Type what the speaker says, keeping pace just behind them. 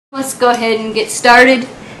Let's go ahead and get started.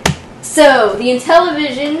 So, the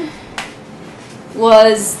Intellivision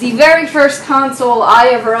was the very first console I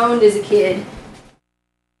ever owned as a kid.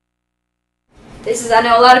 I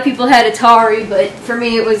know a lot of people had Atari, but for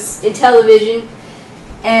me it was Intellivision.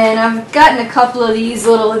 And I've gotten a couple of these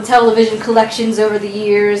little Intellivision collections over the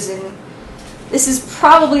years, and this is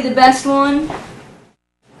probably the best one.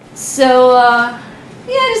 So, yeah,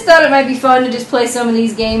 I just thought it might be fun to just play some of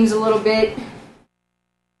these games a little bit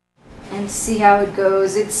and see how it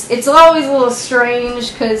goes. It's always a little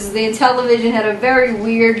strange because the Intellivision had a very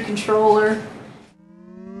weird controller,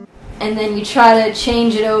 and then you try to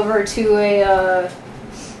change it over to a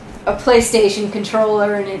PlayStation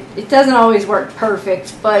controller, and it doesn't always work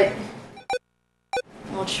perfect, but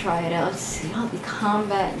we'll try it out. Let's see. The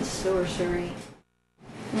combat and sorcery.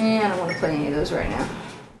 I don't want to play any of those right now.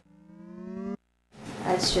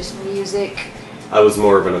 That's just music. I was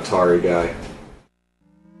more of an Atari guy.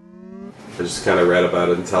 I just kind of read about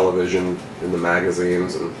Intellivision in the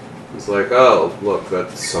magazines, and it's like, oh, look,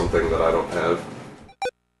 that's something that I don't have.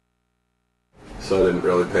 So I didn't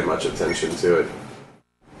really pay much attention to it.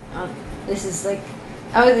 This is like,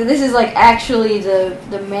 this is like actually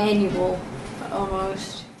the manual,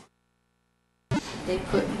 almost. They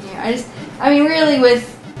put in here. I mean, really,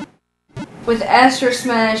 with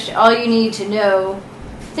Astrosmash, all you need to know,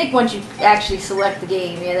 I think once you actually select the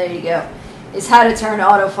game, yeah, there you go, is how to turn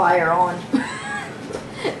auto fire on.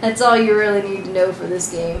 That's all you really need to know for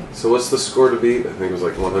this game. So what's the score to beat? I think it was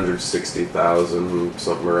like 160,000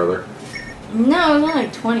 something or other. No, it was only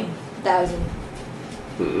like 20,000.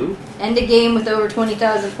 End a game with over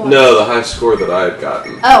 20,000 points. No, the high score that I had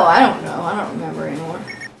gotten. Oh, I don't know. I don't remember anymore.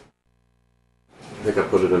 I think I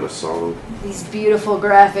put it in a song. These beautiful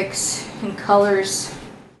graphics and colors.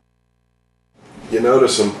 You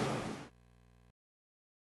notice them.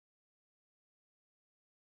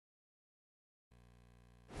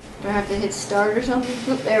 Do I have to hit start or something?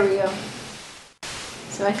 Oop, there we go.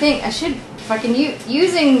 So I think I should, if I can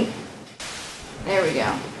using, there we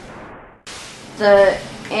go. The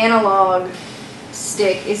analog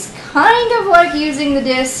stick is kind of like using the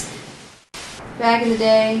disc back in the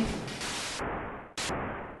day.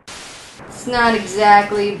 It's not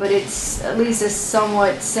exactly, but it's at least a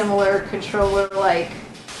somewhat similar controller-like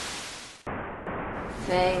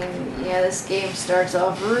thing. And yeah, this game starts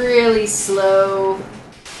off really slow.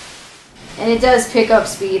 And it does pick up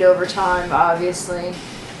speed over time, obviously.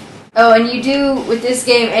 Oh, and you do, with this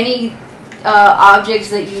game, any objects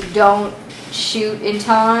that you don't shoot in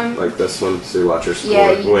time. Like this one, so you watch your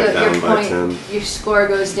score went down by 10. Your score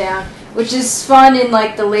goes down, which is fun in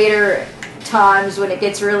like the later times when it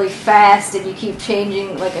gets really fast and you keep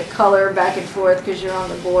changing like a color back and forth because you're on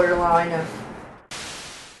the borderline of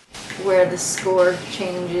where the score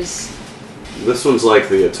changes. This one's like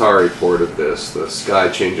the Atari port of this. The sky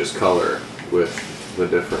changes color with the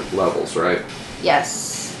different levels, right?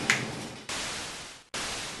 Yes.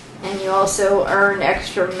 And you also earn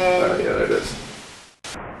extra men. Oh, yeah, it is.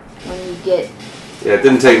 When you get... Yeah, it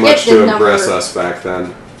didn't take much to impress us back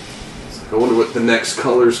then. It's like, I wonder what the next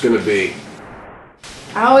color's going to be.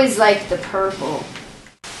 I always liked the purple.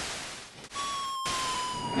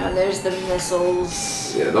 Now there's the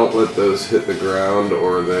missiles. Yeah, don't let those hit the ground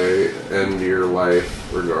or they end your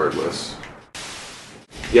life regardless.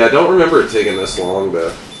 Yeah, I don't remember it taking this long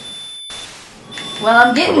to... Well,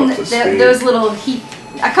 I'm getting those little heat...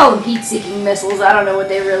 I call them heat-seeking missiles. I don't know what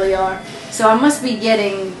they really are. So I must be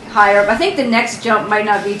getting higher up. I think the next jump might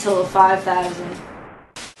not be till 5,000.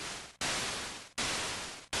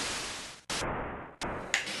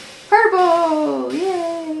 Purple!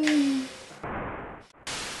 Yay!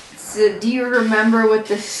 So, do you remember what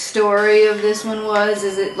the story of this one was?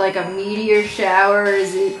 Is it like a meteor shower?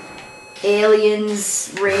 Is it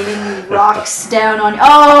aliens raining rocks down on you?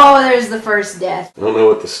 Oh, there's the first death. I don't know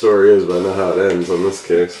what the story is, but I know how it ends in this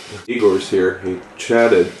case. Igor's here. He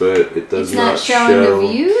chatted, but it does not show... It's not showing the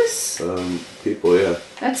views? People, yeah.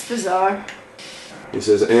 That's bizarre. He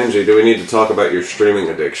says, Angie, do we need to talk about your streaming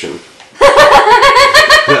addiction?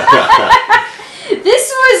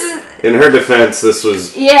 This was... In her defense, this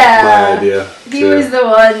was my idea. He was the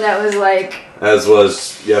one that was like... As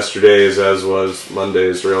was yesterday's, as was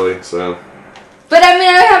Monday's, really, so... But I mean,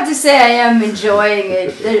 I have to say I am enjoying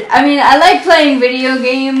it. I mean, I like playing video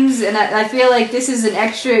games, and I feel like this is an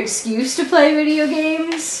extra excuse to play video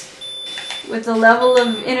games with the level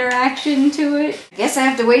of interaction to it. I guess I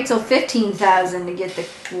have to wait till 15,000 to get the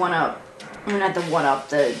one-up. I mean, not the one-up,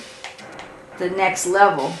 the next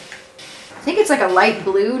level. I think it's like a light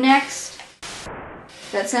blue next.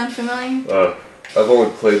 Does that sound familiar? I've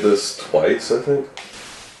only played this twice, I think.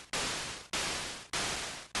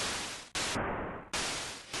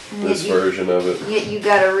 This version of it. Yet you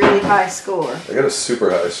got a really high score. I got a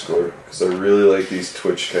super high score because I really like these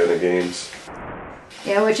Twitch kind of games.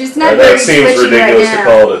 Yeah, which is not very That seems Twitchy ridiculous right to now.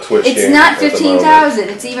 call it a Twitch game. It's not 15,000.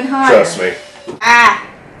 It's even higher. Trust me. Ah.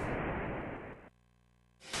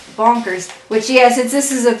 Bonkers. Which, yeah, since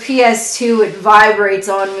this is a PS2, it vibrates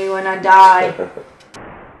on me when I die.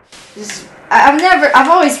 I've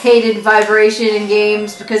always hated vibration in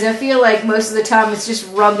games because I feel like most of the time it's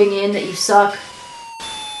just rubbing in that you suck.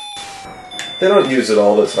 They don't use it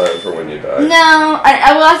all the time for when you die. No,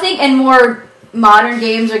 I think and more modern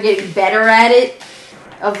games are getting better at it,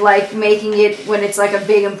 of like making it when it's like a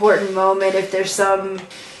big important moment, if there's some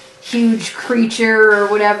huge creature or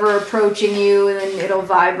whatever approaching you, and then it'll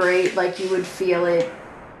vibrate like you would feel it.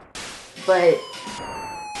 But,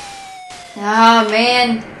 ah,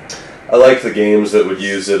 man. I like the games that would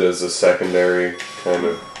use it as a secondary kind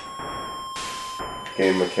of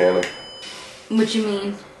game mechanic. What you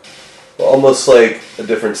mean? Almost like a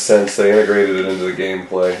different sense. They integrated it into the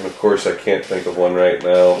gameplay. And of course, I can't think of one right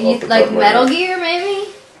now. Like Metal Gear,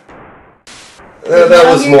 maybe? That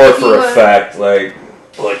was more for effect. Like,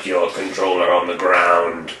 put your controller on the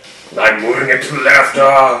ground. I'm moving it to the left.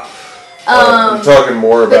 I'm talking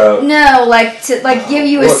more about... No, like to give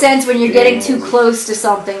you a sense when you're getting too close to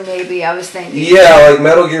something, maybe, I was thinking. Yeah, like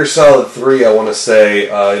Metal Gear Solid 3, I want to say,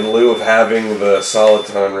 in lieu of having the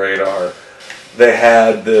Soliton radar, they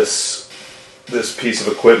had this piece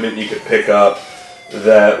of equipment you could pick up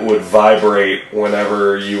that would vibrate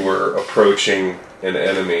whenever you were approaching an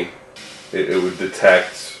enemy. It would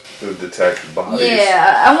detect bodies.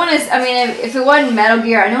 Yeah, I mean, if it wasn't Metal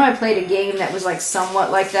Gear, I know I played a game that was like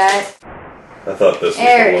somewhat like that. I thought this was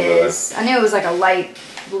there the one it is. I knew it was like a light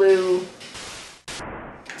blue,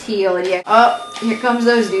 teal, and yeah. Oh, here comes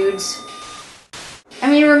those dudes. I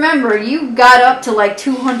mean, remember, you got up to like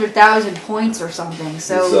 200,000 points or something,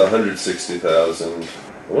 so... It's 160,000. I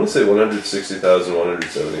want to say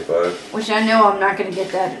 160,175. Which I know I'm not going to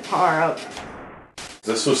get that far up.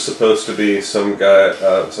 This was supposed to be some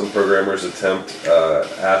programmer's attempt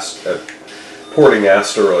at porting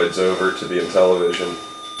asteroids over to the Intellivision.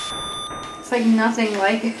 It's like nothing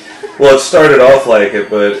like it. Well, it started off like it,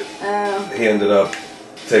 but he ended up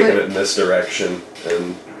taking it in this direction,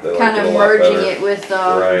 and they kind of merging it with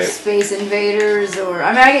Space Invaders, or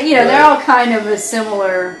I mean, they're all kind of a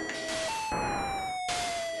similar.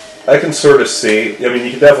 I can sort of see. I mean,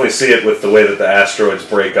 you can definitely see it with the way that the asteroids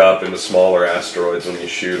break up into smaller asteroids when you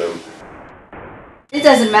shoot them. It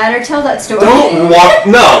doesn't matter. Tell that story.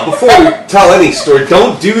 No, before we tell any story,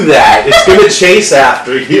 don't do that. It's going to chase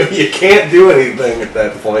after you. You can't do anything at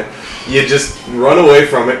that point. You just run away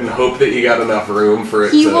from it and hope that you got enough room for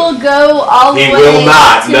it. He will go all the way. He will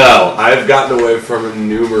not. No, I've gotten away from him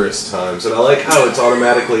numerous times, and I like how it's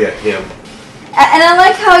automatically at him. And I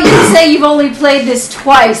like how you say you've only played this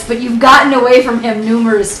twice, but you've gotten away from him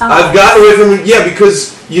numerous times. I've gotten away from him, yeah,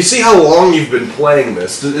 because you see how long you've been playing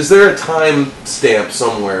this. Is there a time stamp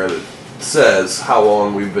somewhere that says how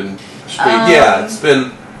long we've been... yeah, it's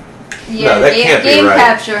been... Yeah, no, that can't be right. Game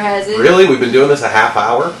Capture has it. Really? We've been doing this a half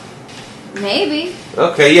hour? Maybe.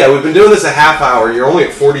 Okay, yeah, we've been doing this a half hour. You're only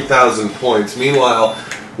at 40,000 points. Meanwhile,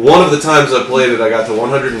 one of the times I played it, I got to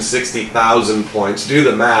 160,000 points. Do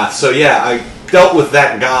the math. So yeah, I dealt with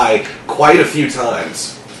that guy quite a few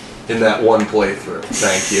times in that one playthrough.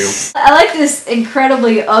 Thank you. I like this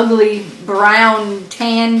incredibly ugly brown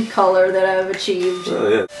tan color that I've achieved. Oh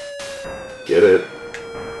yeah. Get it.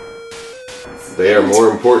 They are more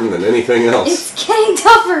important than anything else. It's getting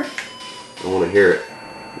tougher. I want to hear it.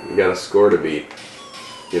 You got a score to beat.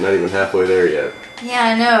 You're not even halfway there yet. Yeah,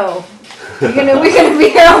 I know. We're gonna be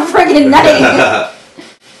here all friggin' night.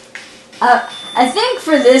 I think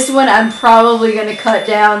for this one, I'm probably gonna cut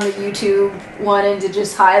down the YouTube one into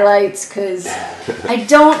just highlights, because I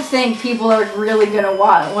don't think people are really gonna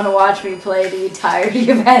want to watch me play the entirety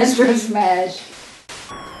of Astrosmash.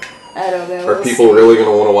 I don't know. Are people really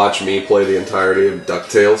gonna want to watch me play the entirety of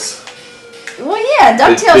DuckTales? Well, yeah,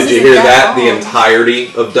 DuckTales. Did you hear that? The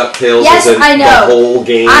entirety of DuckTales? Yes, I know. The whole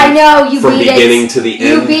game. I know. You from beat it. From beginning to the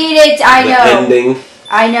end. You beat it. I know. The ending.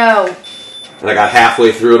 I know. And I got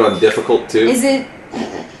halfway through it on difficult too. Is it?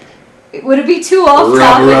 Would it be too off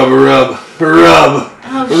topic? Rub. Oh,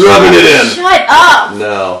 rubbing it in. Shut up.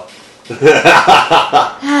 No.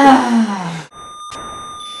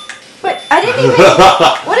 But I didn't even.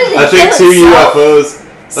 What did it? I think two UFOs.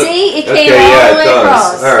 See, it came all the way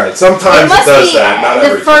across. All right, sometimes it does that. Not every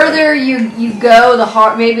time. The further you go,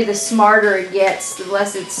 maybe the smarter it gets, the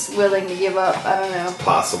less it's willing to give up. I don't know.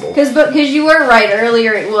 Possible. Because you were right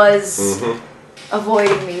earlier. It was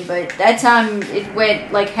avoiding me, but that time it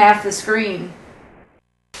went like half the screen.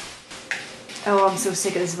 Oh, I'm so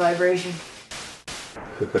sick of this vibration.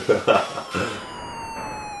 Think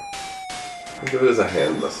of it as a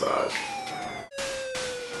hand massage.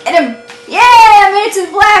 Hit him! Yeah, I made it to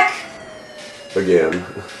the black! Again.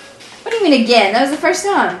 What do you mean again? That was the first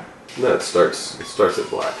time. No, it starts at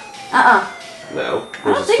black. No. I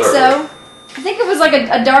don't think so. I think it was like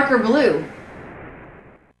a darker blue.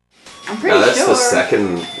 I'm pretty sure. That's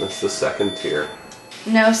the second tier.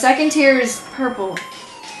 No, second tier is purple.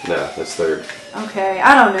 No, that's third. Okay,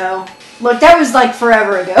 I don't know. Look, that was like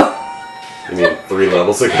forever ago. You mean 3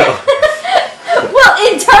 levels ago? Well,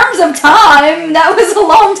 in terms of time, that was a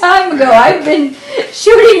long time ago. I've been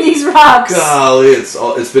shooting these rocks. Golly,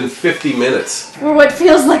 it's been 50 minutes. For what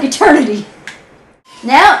feels like eternity.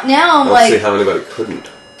 Now I'm like... Let's see how anybody couldn't.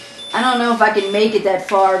 I don't know if I can make it that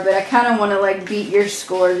far, but I kind of want to like beat your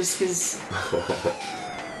score just because...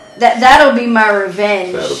 That'll be my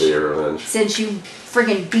revenge. That'll be your revenge. Since you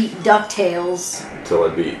friggin' beat DuckTales. Until I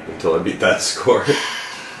beat that score.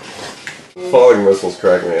 Falling missiles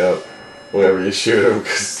crack me up whenever you shoot them,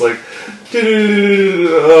 because it's like,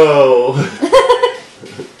 oh.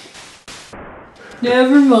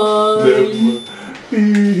 Never mind.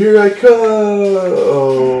 Here I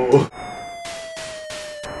come.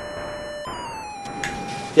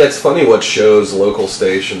 Yeah, it's funny what shows local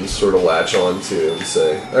stations sort of latch on to and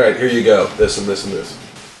say, alright, here you go, this and this and this.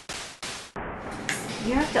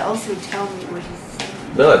 You have to also tell me what he's saying.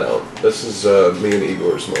 No, I don't. This is me and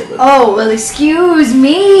Igor's moment. Oh, well, excuse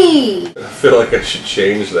me! I feel like I should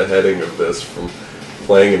change the heading of this from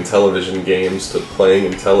playing Intellivision games to playing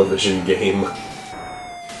Intellivision game.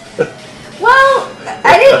 Well,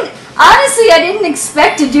 honestly, I didn't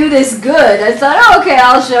expect to do this good. I thought, oh, okay,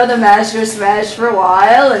 I'll show them Astrosmash for a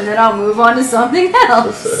while, and then I'll move on to something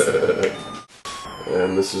else.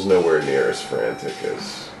 And this is nowhere near as frantic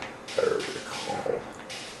as I recall.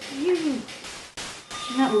 You're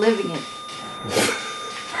not living it.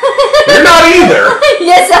 You're not either!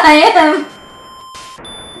 Yes, I am!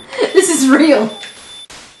 This is real.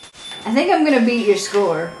 I think I'm gonna beat your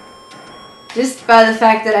score. Just by the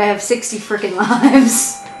fact that I have 60 freaking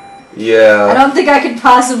lives. Yeah. I don't think I could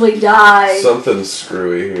possibly die. Something's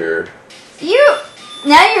screwy here.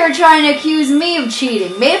 Now you're trying to accuse me of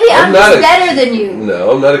cheating. Maybe I'm just better than you.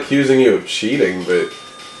 No, I'm not accusing you of cheating, but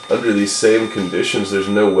under these same conditions, there's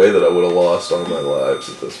no way that I would have lost all my lives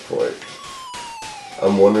at this point.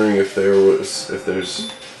 I'm wondering if there's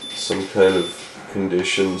some kind of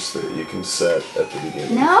conditions that you can set at the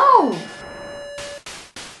beginning. No!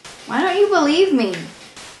 Why don't you believe me?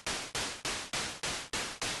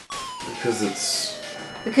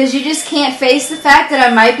 Because you just can't face the fact that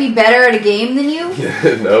I might be better at a game than you?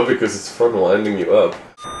 No, because it's fun winding you up.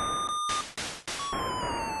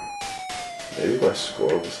 Maybe my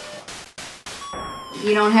score was high.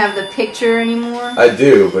 You don't have the picture anymore? I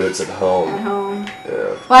do, but it's at home. At home?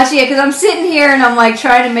 Yeah. Watch, yeah, because I'm sitting here and I'm like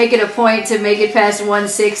trying to make it a point to make it past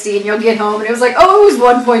 160 and you'll get home and it was like, oh, it was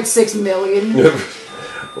 1.6 million.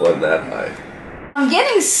 Wasn't that high. I'm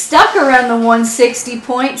getting stuck around the 160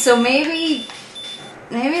 point, so maybe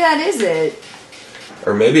that is it.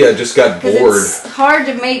 Or maybe I just got bored.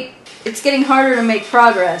 It's getting harder to make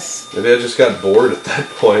progress. Maybe I just got bored at that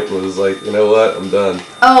point and was like, you know what, I'm done.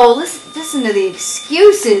 Oh, listen to the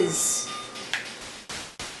excuses.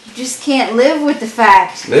 You just can't live with the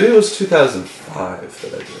fact. Maybe it was 2005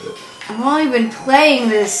 that I did it. I've only been playing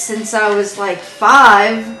this since I was like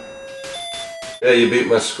 5. Yeah, you beat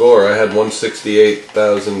my score. I had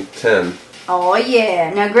 168,010. Oh yeah.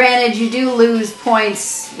 Now granted, you do lose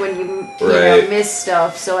points when you miss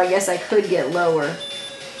stuff, so I guess I could get lower.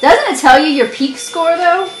 Doesn't it tell you your peak score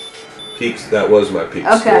though? That was my peak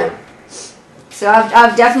score. So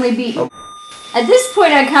I've definitely beaten. At this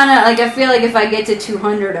point, I feel like if I get to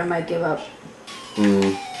 200, I might give up.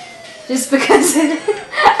 Just because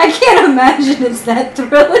I can't imagine it's that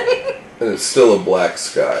thrilling. And it's still a black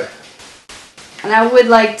sky. And I would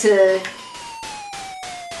like to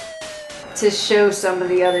show some of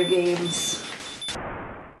the other games.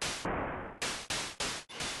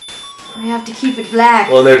 We have to keep it black.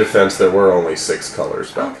 Well, in their defense, there were only 6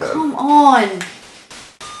 colors back then. Come on!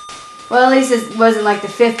 Well, at least it wasn't like the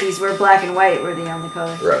 50s where black and white were the only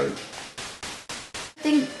color. Right.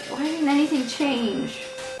 Why didn't anything change?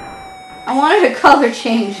 I wanted a color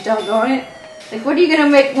change, doggone it. Like, what are you gonna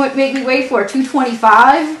make me wait for?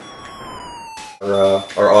 225?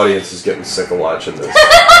 Our audience is getting sick of watching this.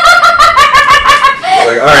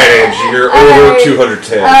 Like, alright, Angie, you're over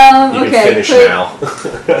 210. You can finish now.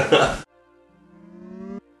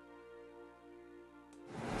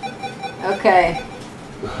 Okay.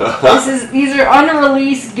 These are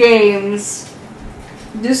unreleased games.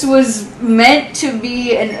 This was meant to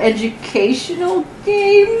be an educational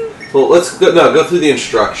game. Well, let's go through the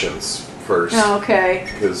instructions first. Oh, okay.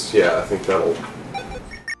 Because yeah, I think that'll.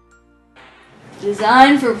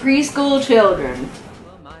 Designed for preschool children.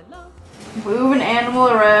 Move an animal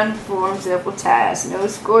around, perform simple tasks. No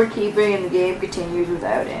scorekeeping, and the game continues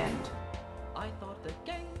without end. I thought the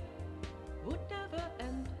game would never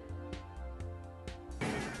end.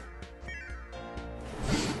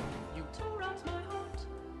 You tore out my heart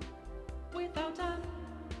without an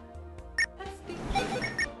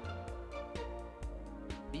hesitation.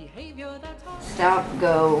 Behavior that's hard Stop,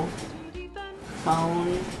 go, to defend.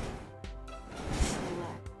 phone.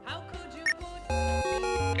 How could you put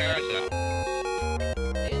Carousel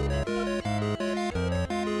in the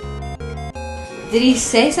Did he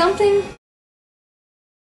say something?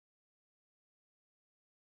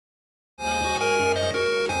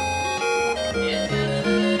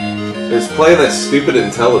 It's playing that stupid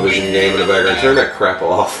Intellivision game in the background. Turn that crap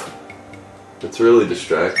off. It's really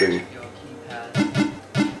distracting. Your keypad.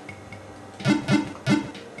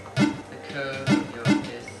 The curve of your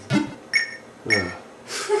disc.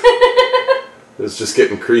 It's just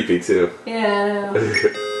getting creepy too. Yeah.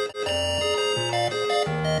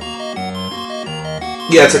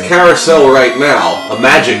 Yeah, it's a carousel right now. A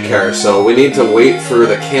magic carousel. We need to wait for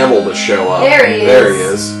the camel to show up. There he is. There he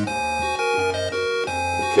is.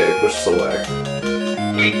 Okay, push select.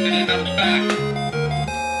 Wait till it comes back.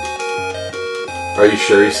 Are you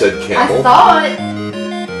sure you said I camel? thought.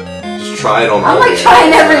 Just try it on I'm all like the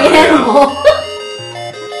trying every animals. Yeah. animal.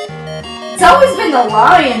 It's always been the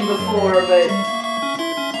lion before, but.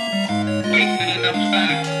 Wait till it comes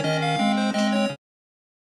back.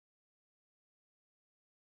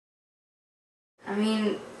 I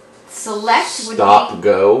mean, select would Stop, be.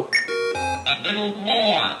 go. A little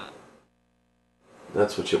more.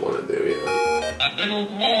 That's what you want to do, yeah. A little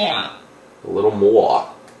more. A little more.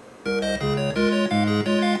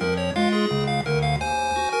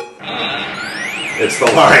 It's the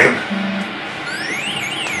lion.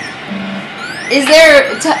 Is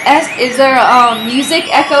there a music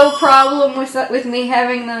echo problem with me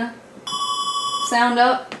having the sound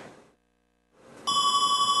up?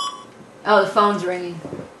 Oh, the phone's ringing.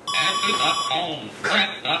 Answer the phone. Press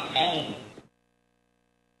the phone.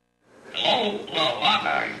 Hello,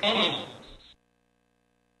 hello.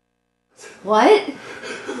 What?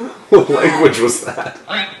 What language was that?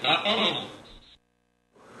 Press the phone.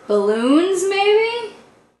 Balloons, maybe?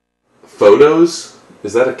 Photos?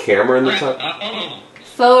 Is that a camera in the Press top? the phone.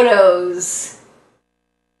 Photos.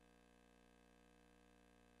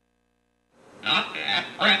 Not that.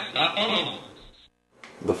 Press the phone.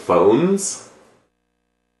 The phones?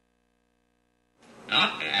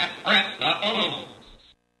 Not that. Press the phone.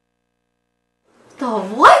 The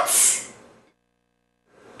what?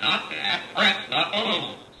 Not that. Press the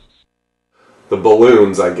phone. The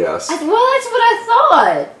balloons, I guess. Well, that's what I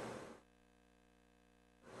thought.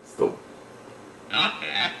 It's the Not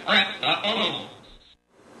that. Press the phone.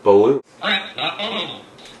 balloon. Press the phone.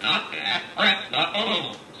 Not that. Press the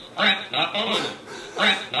phone. Press the phone.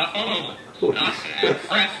 Press the phone. Holy Not shit.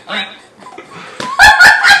 that. Press.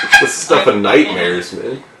 This stuff of nightmares,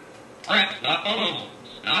 man. Press the phone.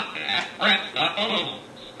 Not that. Press the phone.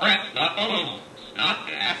 Press the phone. Not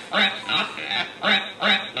that. Press. Not that.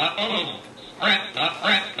 Press the phone. Press the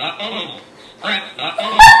phone. Press the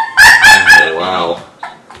phone. Oh, wow.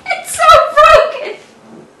 It's so broken.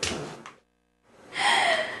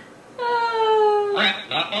 Oh. Press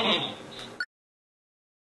the phone.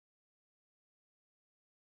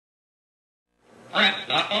 Press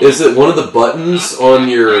the phone. Is it one of the buttons on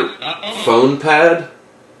your phone pad?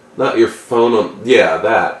 Not your phone on... Yeah,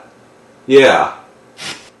 that. Yeah.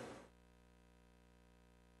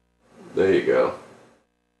 There you go.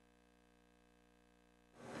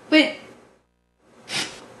 But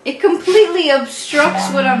it completely obstructs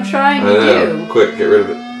what I'm trying I to know. do. Quick, get rid of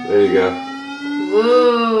it. There you go.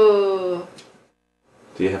 Whoa.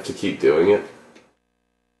 Do you have to keep doing it?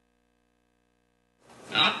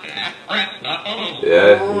 Not that. Press the phone.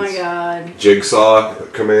 Yeah. Oh my it's- god. Jigsaw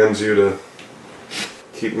commands you to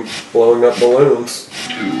keep blowing up balloons.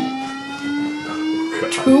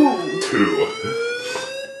 Two. Two.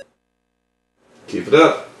 Keep it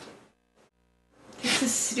up. This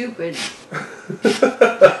is stupid.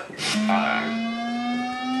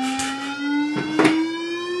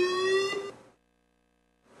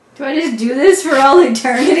 Do I just do this for all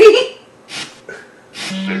eternity?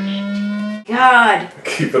 God.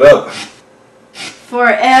 Keep it up.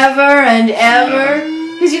 Forever and ever.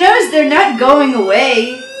 Because you notice they're not going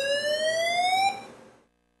away.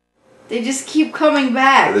 They just keep coming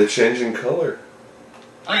back. They're changing color.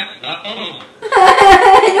 Press the balloon. Press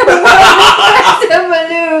the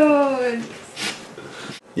balloon.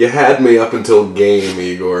 You had me up until game,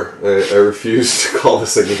 Igor. I refuse to call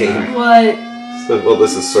this a game. What? Well,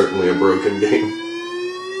 this is certainly a broken game.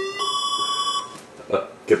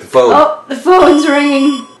 Get the phone. Oh, the phone's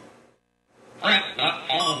ringing. Press the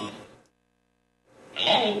phone.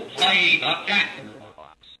 Hello, play the Jack in the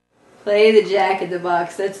Box. Play the Jack in the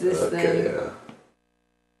Box. That's this Okay, thing. yeah.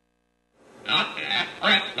 Not that.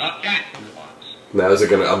 Press the Jack in the Box. Now is it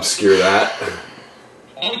going to obscure that?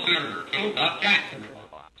 Closer to the Jack in the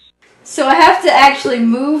Box. So I have to actually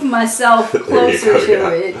move myself There you closer go, to yeah.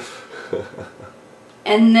 it.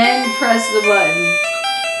 And then press the button.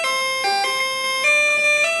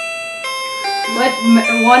 What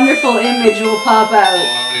wonderful image will pop out?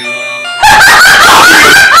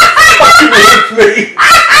 With me?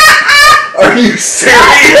 Are you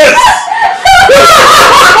serious?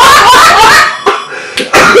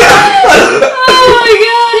 Oh my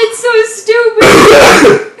god, it's so stupid!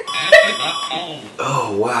 Oh,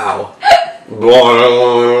 wow.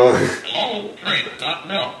 Hello, drink the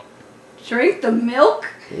milk. Drink the milk?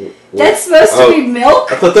 That's supposed to be milk?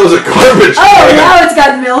 I thought that was a garbage Oh, can. now it's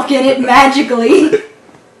got milk in it magically.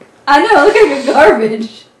 I know, look like a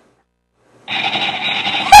garbage.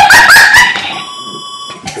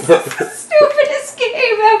 Stupidest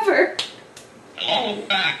game ever. Hello,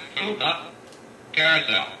 back to the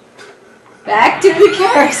carousel. Back to the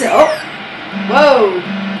carousel. Whoa.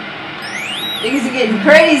 Things are getting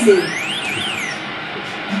crazy.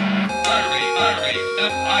 Hurry,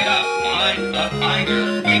 step right up, find the tiger,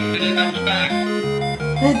 wait till it comes back.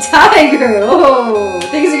 The tiger. Oh,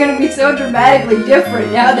 things are going to be so dramatically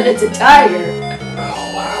different now that it's a tiger.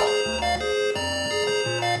 Oh, wow.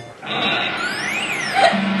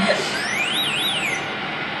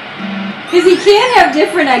 Because he can't have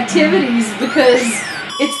different activities because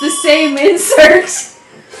it's the same insert. Just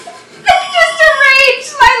arranged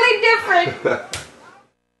slightly different.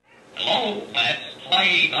 Hello, let's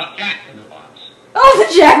play the Jack in the Box. Oh,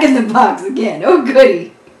 the Jack in the Box again. Oh,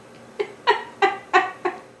 goody.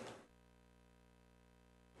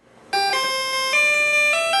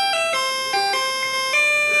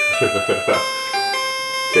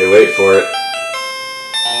 Okay, wait for it.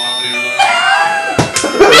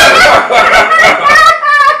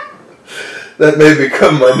 That may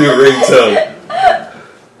become my new ringtone.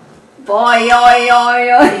 Boy, oi,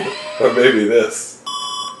 oi, oi. Or maybe this.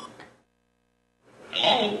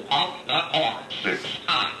 Hello, honk the horn 6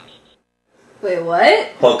 times. Wait,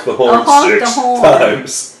 what? Honk the horn honk the 6 horn.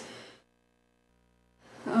 times.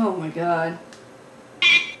 Oh my god.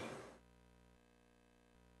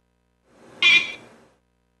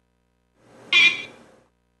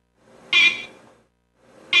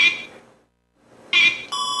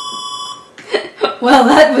 Well,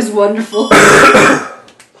 that was wonderful.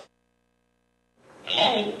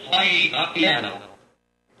 Hello, play the piano.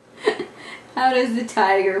 How does the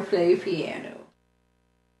tiger play piano?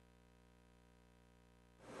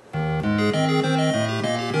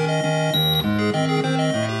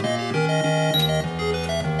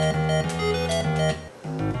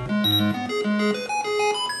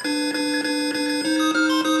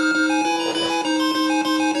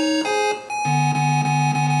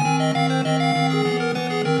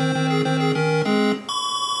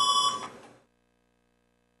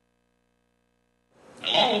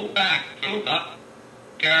 Hello, back to the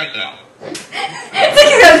carousel.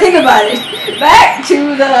 Think about it. Back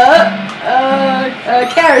to the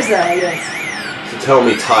carousel, I guess. So tell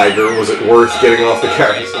me, Tiger, was it worth getting off the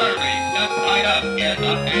carousel? Hurry, step right up, get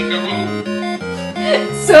the kangaroo.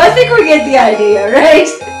 So I think we get the idea, right?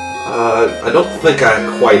 I don't think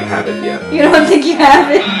I quite have it yet. You don't think you have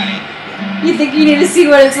it? You think you need to see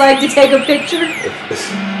what it's like to take a picture?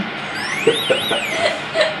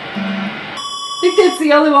 I think that's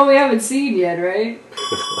the only one we haven't seen yet, right?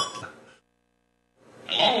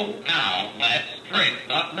 Hello, now let's drink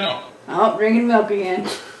the milk. Oh, drinking milk again.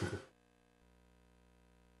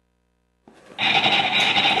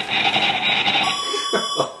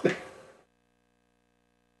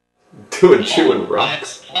 Doing chewing rocks.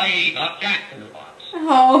 Let's play the Jack in the Box.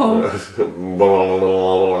 Oh.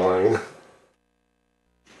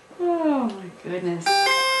 Oh my goodness.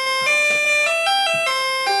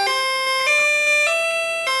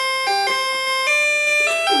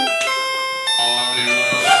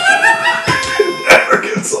 Never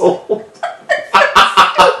gets old.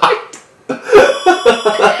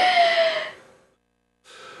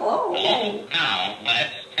 Hello. Hello, now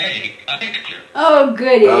let's take a picture. Oh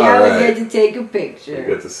goody, All now right. we get to take a You picture.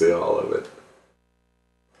 get to see all of it.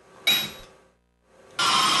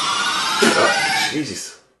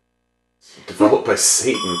 Jeez. Developed by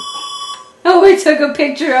Satan. Oh, I took a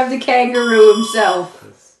picture of the kangaroo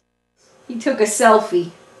himself. He took a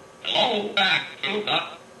selfie. Go back to the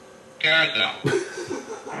carousel.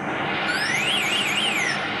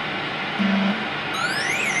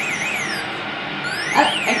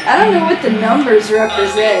 I don't know what the numbers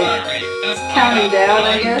represent. It's counting down,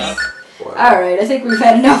 I guess. Wow. Alright, I think we've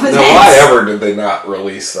had enough of Now, this. why ever did they not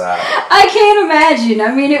release that? I can't imagine.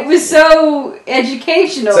 I mean, it was so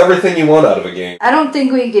educational. It's everything you want out of a game. I don't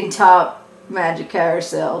think we can top Magic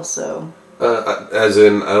Carousel, so... As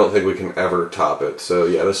in, I don't think we can ever top it. So,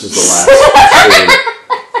 yeah, this is the last stream.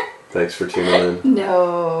 Thanks for tuning in.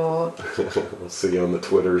 No. We'll see you on the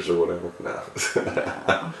Twitters or whatever. No.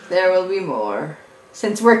 There will be more.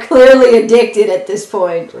 Since we're clearly addicted at this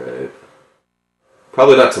point. Right.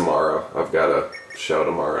 Probably not tomorrow. I've got a show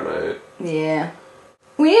tomorrow night. Yeah.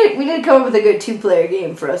 We did come up with a good 2-player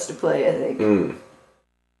game for us to play, I think.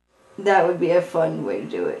 That would be a fun way to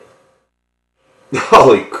do it.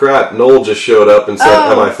 Holy crap, Noel just showed up and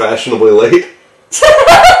said, Am I fashionably late?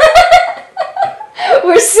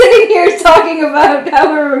 We're sitting here talking about how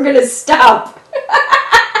we're going to stop.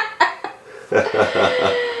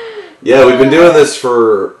 Yeah, we've been doing this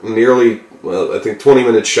for nearly, well, I think 20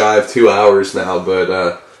 minutes shy of 2 hours now,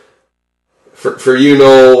 but for you,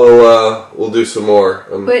 Noel, we'll do some more.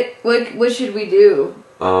 What should we do?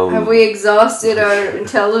 Have we exhausted our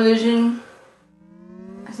Intellivision?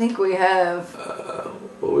 I think we have.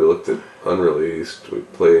 Well, we looked at Unreleased. We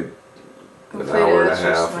played an hour and a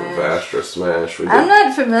half of Astrosmash. I'm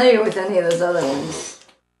not familiar with any of those other ones.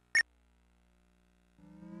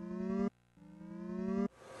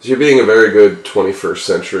 You're being a very good 21st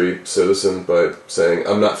century citizen by saying,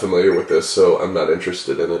 I'm not familiar with this, so I'm not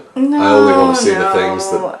interested in it. No, I only want to see the things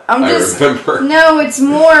that I remember. No, it's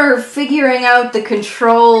more figuring out the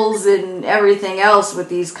controls and everything else with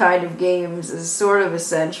these kind of games is sort of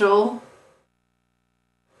essential.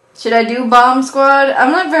 Should I do Bomb Squad?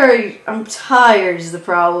 I'm tired is the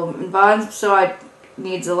problem. And Bomb Squad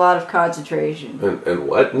needs a lot of concentration. And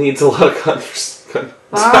what needs a lot of concentration?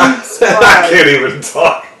 Bomb Squad. I can't even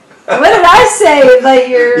talk. What did I say? Like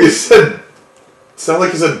You said... Sound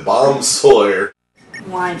like you said Bomb Sawyer.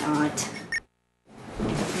 Why not?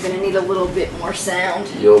 I'm gonna need a little bit more sound.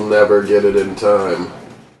 You'll never get it in time.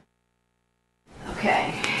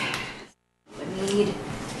 Okay. I need...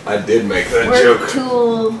 I did make that work joke.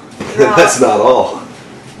 Tool. That's not all.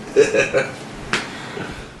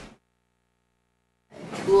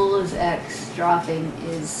 Tool is X, dropping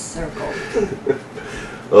is circle.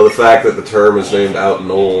 Well, the fact that the term is named Out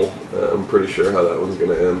Knoll, I'm pretty sure how that one's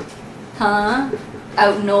going to end. Huh?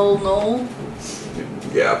 Out Knoll?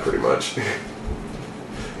 Yeah, pretty much.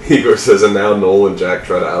 Igor says, and now Noel and Jack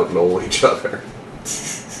try to out Knoll each other.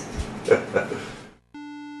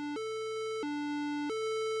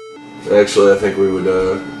 Actually, I think we would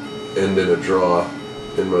end in a draw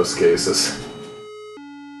in most cases.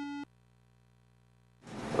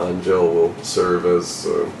 Angel will serve as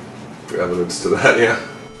evidence to that, yeah.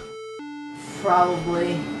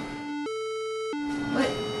 Probably.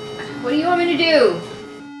 What do you want me to do?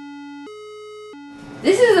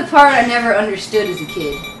 This is the part I never understood as a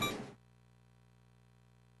kid.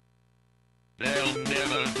 They'll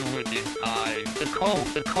never do it in time. The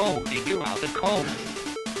code, figure out the code.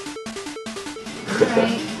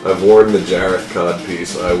 Right. I've worn the Jareth cod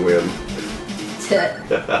piece, I win. No,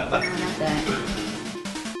 not that.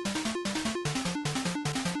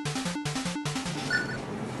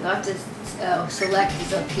 You'll have to select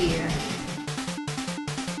is up here.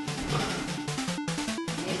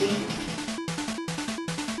 Maybe.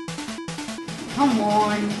 Come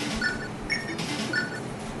on.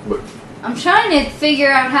 What? I'm trying to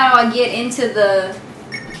figure out how I get into the...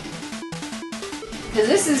 Because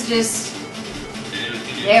this is just...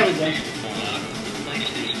 There we go.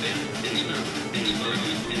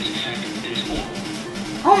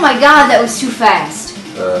 Oh my god, that was too fast.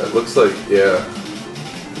 It looks like, yeah.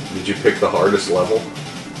 Did you pick the hardest level?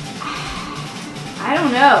 I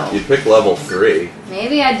don't know. You picked level 3.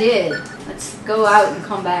 Maybe I did. Let's go out and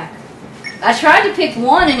come back. I tried to pick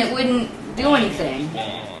one and it wouldn't do anything.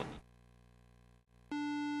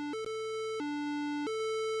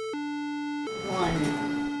 One.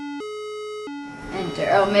 Enter.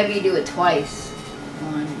 Oh, maybe you do it twice.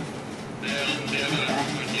 One. Okay.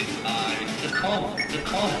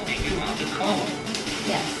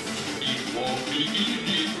 Yes.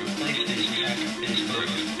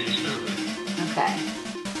 Okay.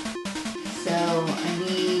 So I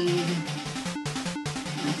need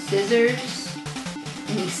my scissors.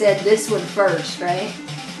 And you said this one first, right?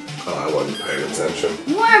 Oh, I wasn't paying attention.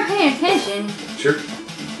 You weren't paying paying attention. Sure.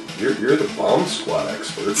 You're the bomb squad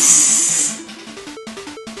expert.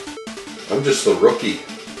 I'm just the rookie.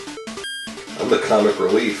 I'm the comic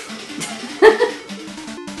relief.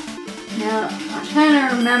 Now, I'm trying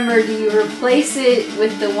to remember, do you replace it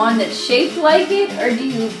with the one that's shaped like it, or do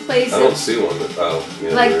you replace I don't see one that, oh,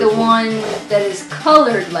 yeah, like the there's one that is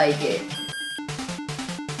colored like it?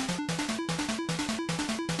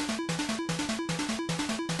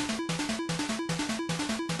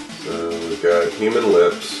 So we've got human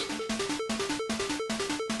lips.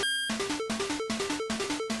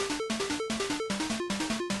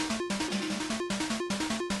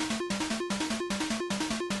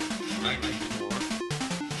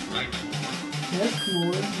 Left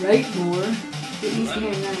more, right more. Get used to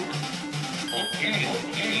hearing that.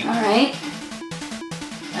 Alright.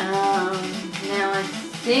 Now I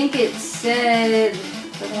think it said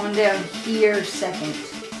the one down here second.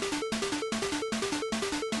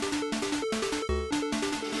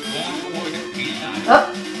 Oh!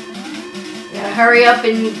 Gotta hurry up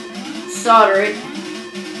and solder it.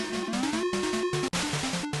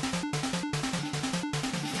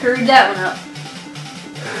 Screwed that one up.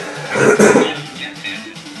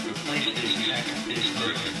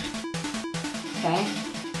 Okay.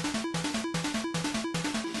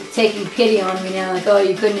 You're taking pity on me now, like, oh,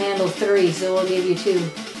 you couldn't handle 3, so we'll give you 2.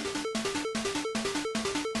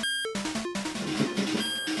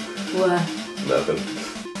 What? Nothing.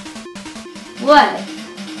 What?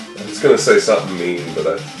 I was gonna say something mean, but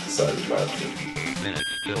I decided not to. Minutes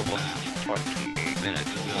till 20 minutes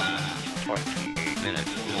till 20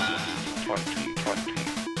 minutes till 20.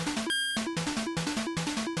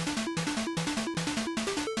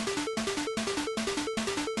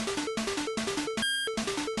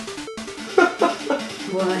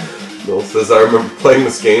 What? Noel says, I remember playing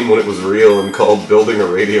this game when it was real and called Building a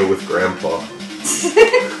Radio with Grandpa.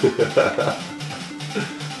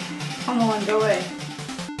 Come on, go away.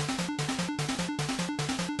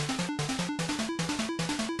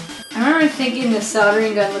 I remember thinking the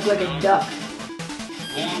soldering gun looked like a duck.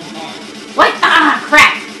 What? Ah,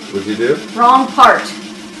 crap! What'd you do? Wrong part.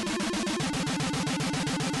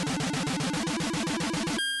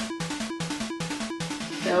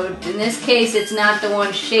 So in this case, it's not the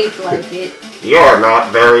one shaped like it. You're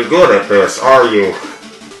not very good at this, are you?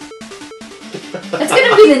 That's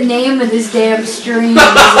gonna be the name of this damn stream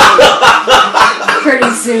pretty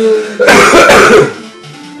soon.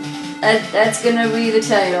 That's gonna be the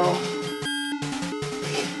title.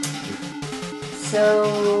 So,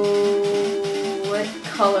 what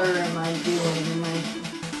color am I doing?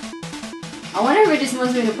 I wonder if it just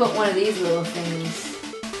wants me to put one of these little things.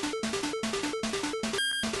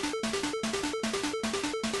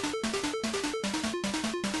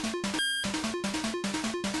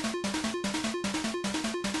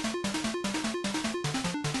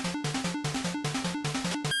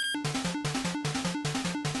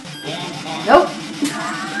 Nope.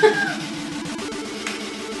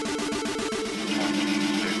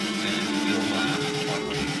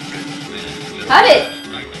 Cut it.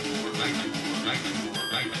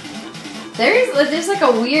 There's like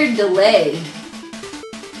a weird delay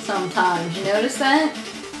sometimes. You notice that?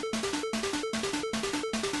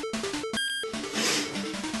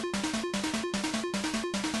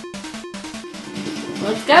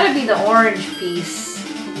 Well, it's gotta be the orange piece.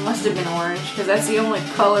 It must have been orange, because that's the only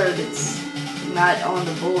color that's not on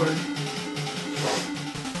the board.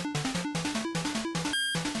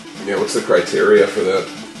 Yeah, what's the criteria for that?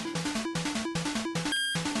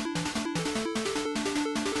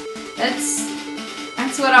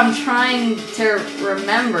 That's what I'm trying to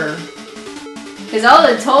remember. Because all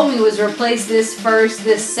it told me was replace this first,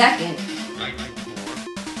 this second.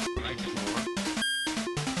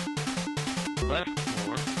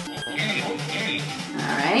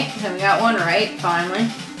 Alright, so we got one right, finally.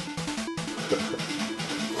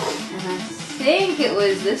 And I think it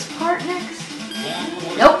was this part next.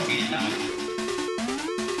 Nope.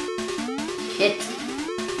 Shit.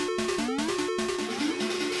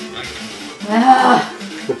 Ah.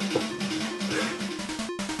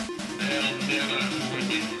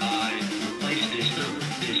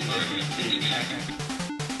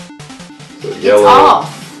 So It's yellow,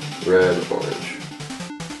 off. red, orange.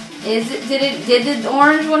 Did the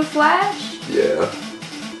orange one flash? Yeah.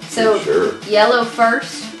 So Sure. yellow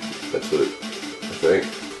first. That's what I think.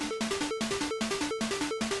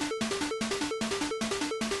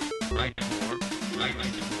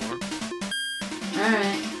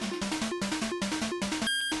 Alright.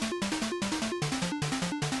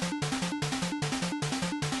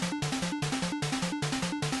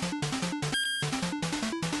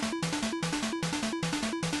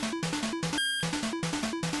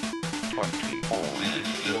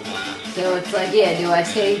 So it's like, yeah, do I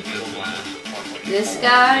take this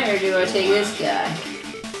guy or do I take this guy?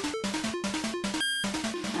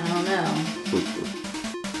 I don't know.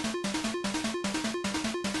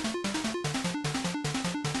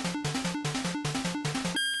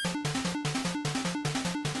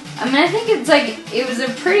 I mean, I think it's like, it was a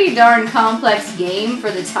pretty darn complex game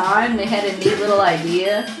for the time. They had a neat little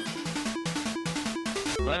idea.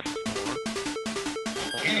 Alright.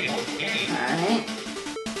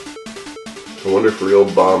 I wonder if real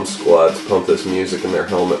bomb squads pump this music in their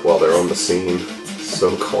helmet while they're on the scene. It's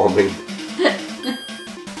so calming.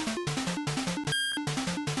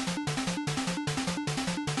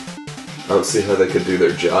 I don't see how they could do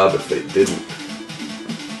their job if they didn't.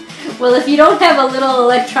 Well, if you don't have a little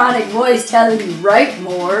electronic voice telling you right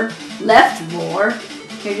more, left more,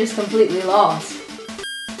 you're just completely lost.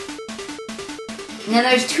 And then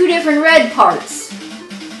there's two different red parts.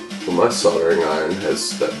 Well, my soldering iron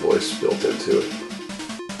has that voice built into it.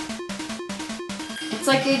 It's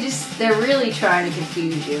like they're really trying to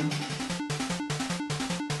confuse you.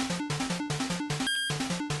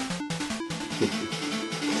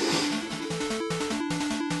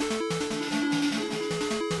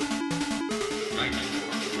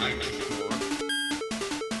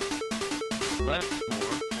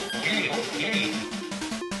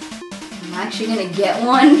 I'm actually gonna get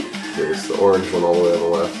one. There's the orange one all the way on the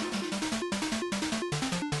left.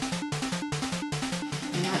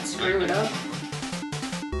 And not screw it up.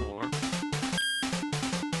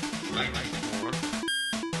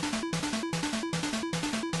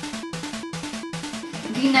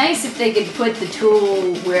 It'd be nice if they could put the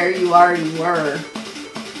tool where you already were,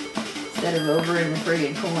 instead of over in the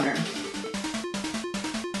friggin' corner.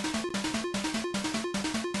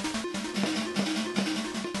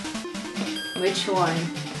 Which one?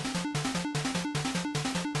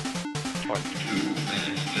 22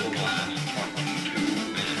 minutes still last.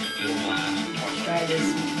 22 minutes still last. Try this.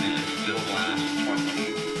 Minutes still last.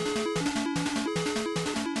 20.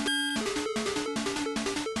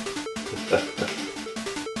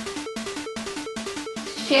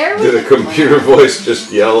 Share with Did a computer voice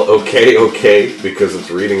just yell, okay, okay, because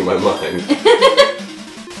it's reading my mind?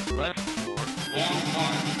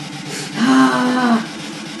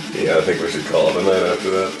 Yeah, I think we should call it a night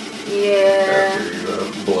after that. Yeah. After you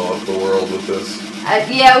blow up the world with this.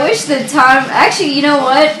 Yeah, I wish the time... Actually, you know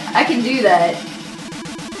what? I can do that.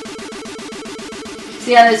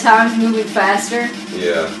 See how the time's moving faster?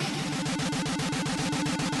 Yeah.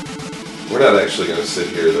 We're not actually going to sit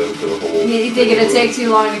here, though, for the whole... You think it'll take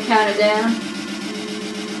too long to count it down?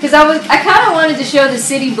 Because I kind of wanted to show the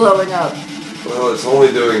city blowing up. Well, it's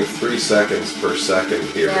only doing 3 seconds per second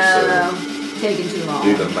here, so... No, taking too long.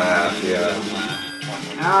 Do the math, yeah.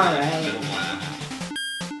 Alright.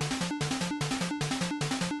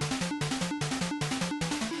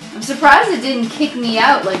 I'm surprised it didn't kick me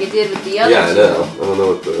out like it did with the others. Yeah, I know. I don't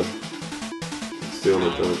know what it's doing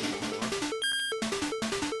with that.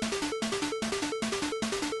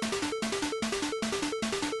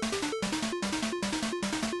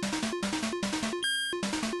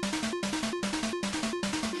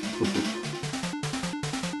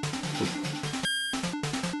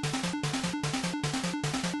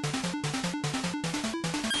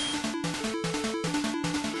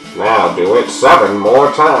 Now do it 7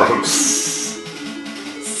 more times.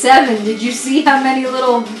 7? Did you see how many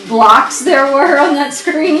little blocks there were on that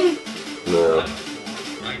screen? No.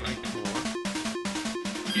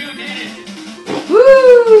 You did it!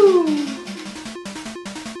 Woo!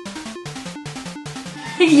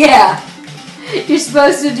 Yeah. You're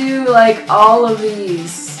supposed to do like all of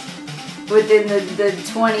these within the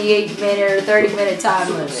 28-minute or 30-minute time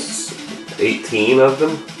limits. 18 of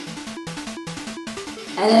them?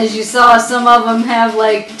 And as you saw, some of them have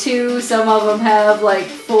like 2, some of them have like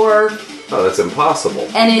 4. Oh, that's impossible.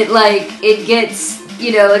 And it gets,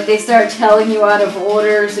 you know, like they start telling you out of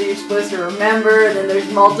order, so you're supposed to remember, and then there's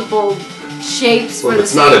multiple shapes for the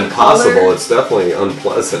same Well, it's not impossible, color. it's definitely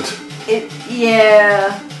unpleasant.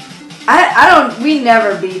 Yeah. We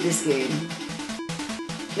never beat this game.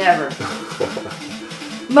 Never.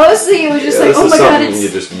 Mostly it was just like, oh my god, it's... you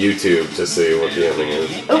just YouTube to see what the ending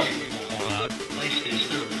is. Oh.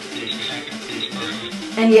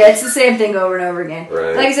 And yeah, it's the same thing over and over again.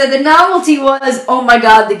 Right. Like I said, the novelty was, oh my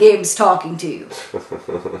god, the game's talking to you.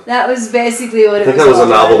 That was basically what it was. I think that was a all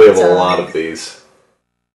about novelty at of the a time. lot of these.